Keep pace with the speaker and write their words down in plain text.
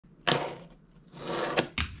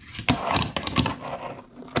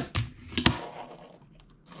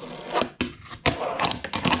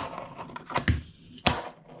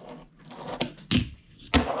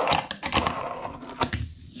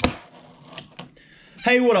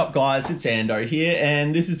Hey, what up guys, it's Ando here,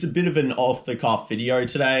 and this is a bit of an off-the-cuff video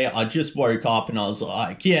today. I just woke up and I was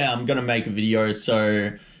like, yeah, I'm gonna make a video, so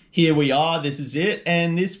here we are, this is it.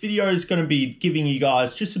 And this video is gonna be giving you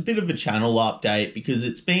guys just a bit of a channel update because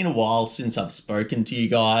it's been a while since I've spoken to you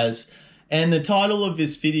guys. And the title of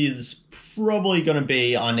this video is probably gonna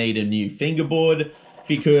be, I need a new fingerboard,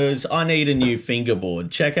 because I need a new fingerboard.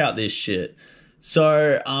 Check out this shit.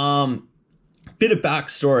 So, bit of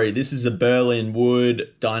backstory. This is a Berlin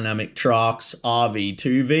Wood Dynamic Trucks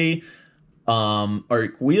RV2V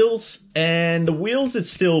oak wheels, and the wheels are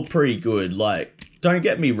still pretty good. Like, don't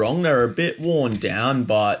get me wrong, they're a bit worn down,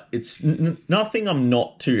 but it's nothing I'm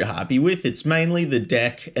not too happy with. It's mainly the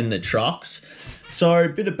deck and the trucks. So, a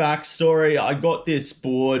bit of backstory. I got this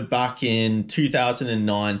board back in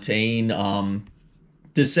 2019,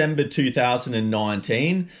 December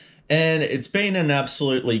 2019. And it's been an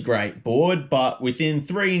absolutely great board, but within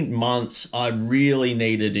 3 months, I really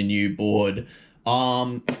needed a new board.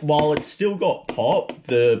 While it's still got pop,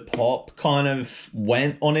 the pop kind of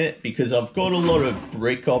went on it because I've got a lot of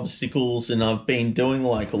brick obstacles and I've been doing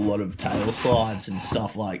like a lot of tail slides and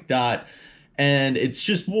stuff like that. And it's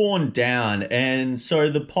just worn down. And so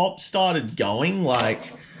the pop started going.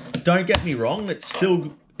 Like, don't get me wrong, it's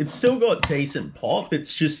still got decent pop.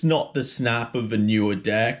 It's just not the snap of a newer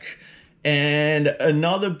deck. And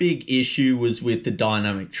another big issue was with the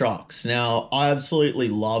dynamic trucks. Now, I absolutely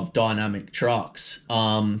love dynamic trucks.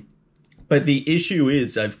 But the issue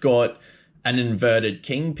is they've got an inverted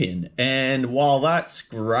kingpin. And while that's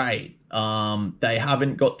great, they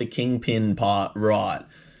haven't got the kingpin part right,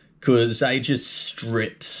 because they just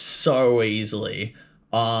stripped so easily.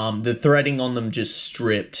 The threading on them just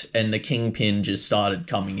stripped and the kingpin just started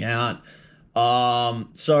coming out.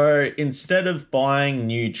 So instead of buying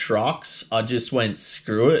new trucks, I just went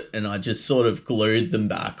screw it and I just sort of glued them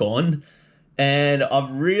back on. And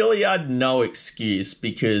I've really had no excuse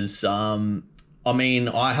because, I mean,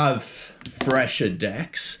 I have fresher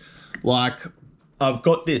decks. Like, I've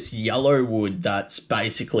got this yellow wood that's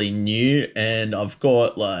basically new, and I've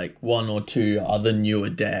got like 1 or 2 other newer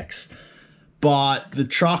decks. But the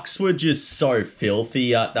trucks were just so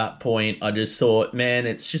filthy at that point. I just thought, man,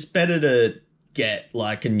 it's just better to get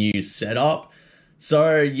like a new setup.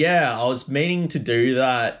 So yeah, I was meaning to do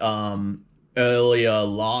that earlier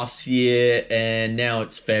last year, and now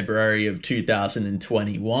it's February of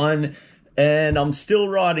 2021. And I'm still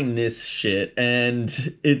riding this shit,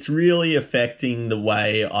 and it's really affecting the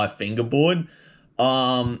way I fingerboard.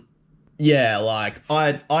 Yeah, like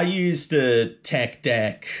I used a tech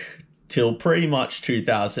deck till pretty much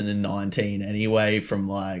 2019 anyway, from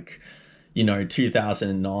like, you know,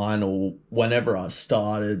 2009 or whenever I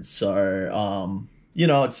started. So, you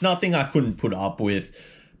know, it's nothing I couldn't put up with.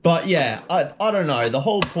 But yeah, I don't know. The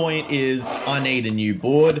whole point is I need a new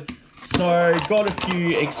board. So, got a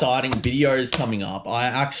few exciting videos coming up. I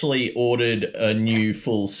actually ordered a new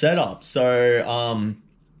full setup. So,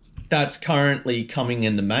 that's currently coming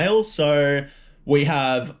in the mail. So, we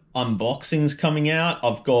have unboxings coming out.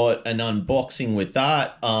 I've got an unboxing with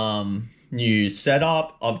that, new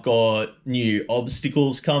setup. I've got new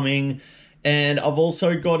obstacles coming, and I've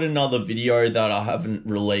also got another video that I haven't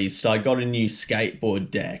released. I got a new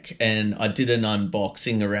skateboard deck and I did an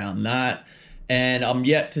unboxing around that, and I'm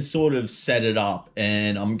yet to sort of set it up,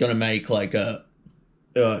 and I'm gonna make like a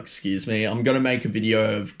I'm gonna make a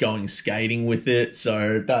video of going skating with it.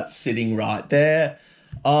 So that's sitting right there.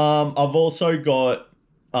 I've also got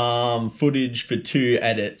footage for 2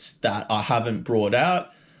 edits that I haven't brought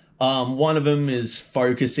out. One of them is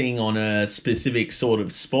focusing on a specific sort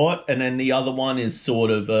of spot, and then the other one is sort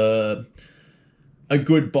of a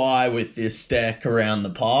goodbye with this deck around the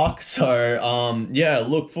park. So, yeah,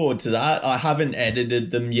 look forward to that. I haven't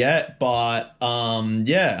edited them yet, but,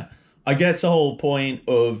 yeah, I guess the whole point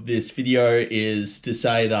of this video is to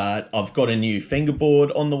say that I've got a new fingerboard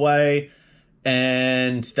on the way,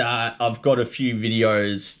 and that I've got a few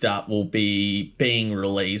videos that will be being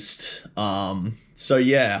released. So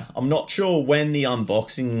yeah, I'm not sure when the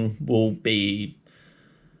unboxing will be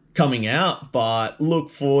coming out, but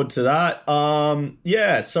look forward to that.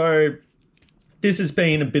 Yeah, so this has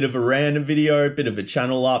been a bit of a random video, a bit of a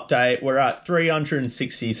channel update. We're at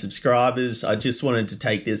 360 subscribers. I just wanted to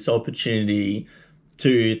take this opportunity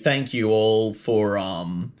to thank you all for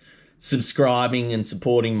subscribing and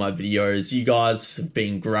supporting my videos. You guys have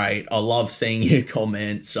been great. I love seeing your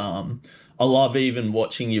comments. I love even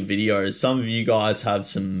watching your videos. Some of you guys have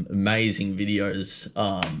some amazing videos.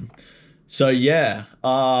 So yeah,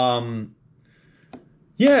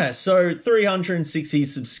 yeah, so 360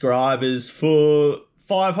 subscribers. For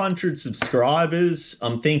 500 subscribers,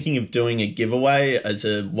 I'm thinking of doing a giveaway as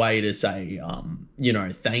a way to say, you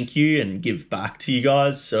know, thank you and give back to you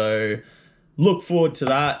guys. So look forward to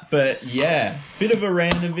that. But yeah, bit of a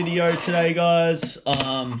random video today, guys.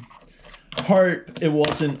 Hope it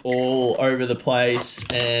wasn't all over the place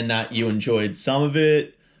and that you enjoyed some of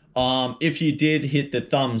it. If you did, hit the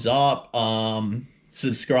thumbs up.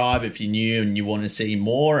 Subscribe if you're new and you want to see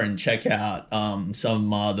more, and check out some of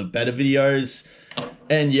my other better videos.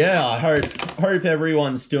 And yeah, I hope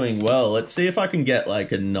everyone's doing well. Let's see if I can get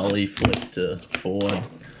like a nollie flip to board.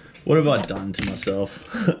 What have I done to myself?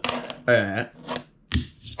 Alright.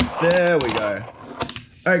 There we go.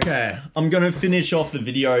 Okay, I'm going to finish off the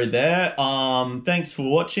video there. Thanks for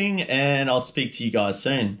watching, and I'll speak to you guys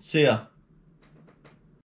soon. See ya.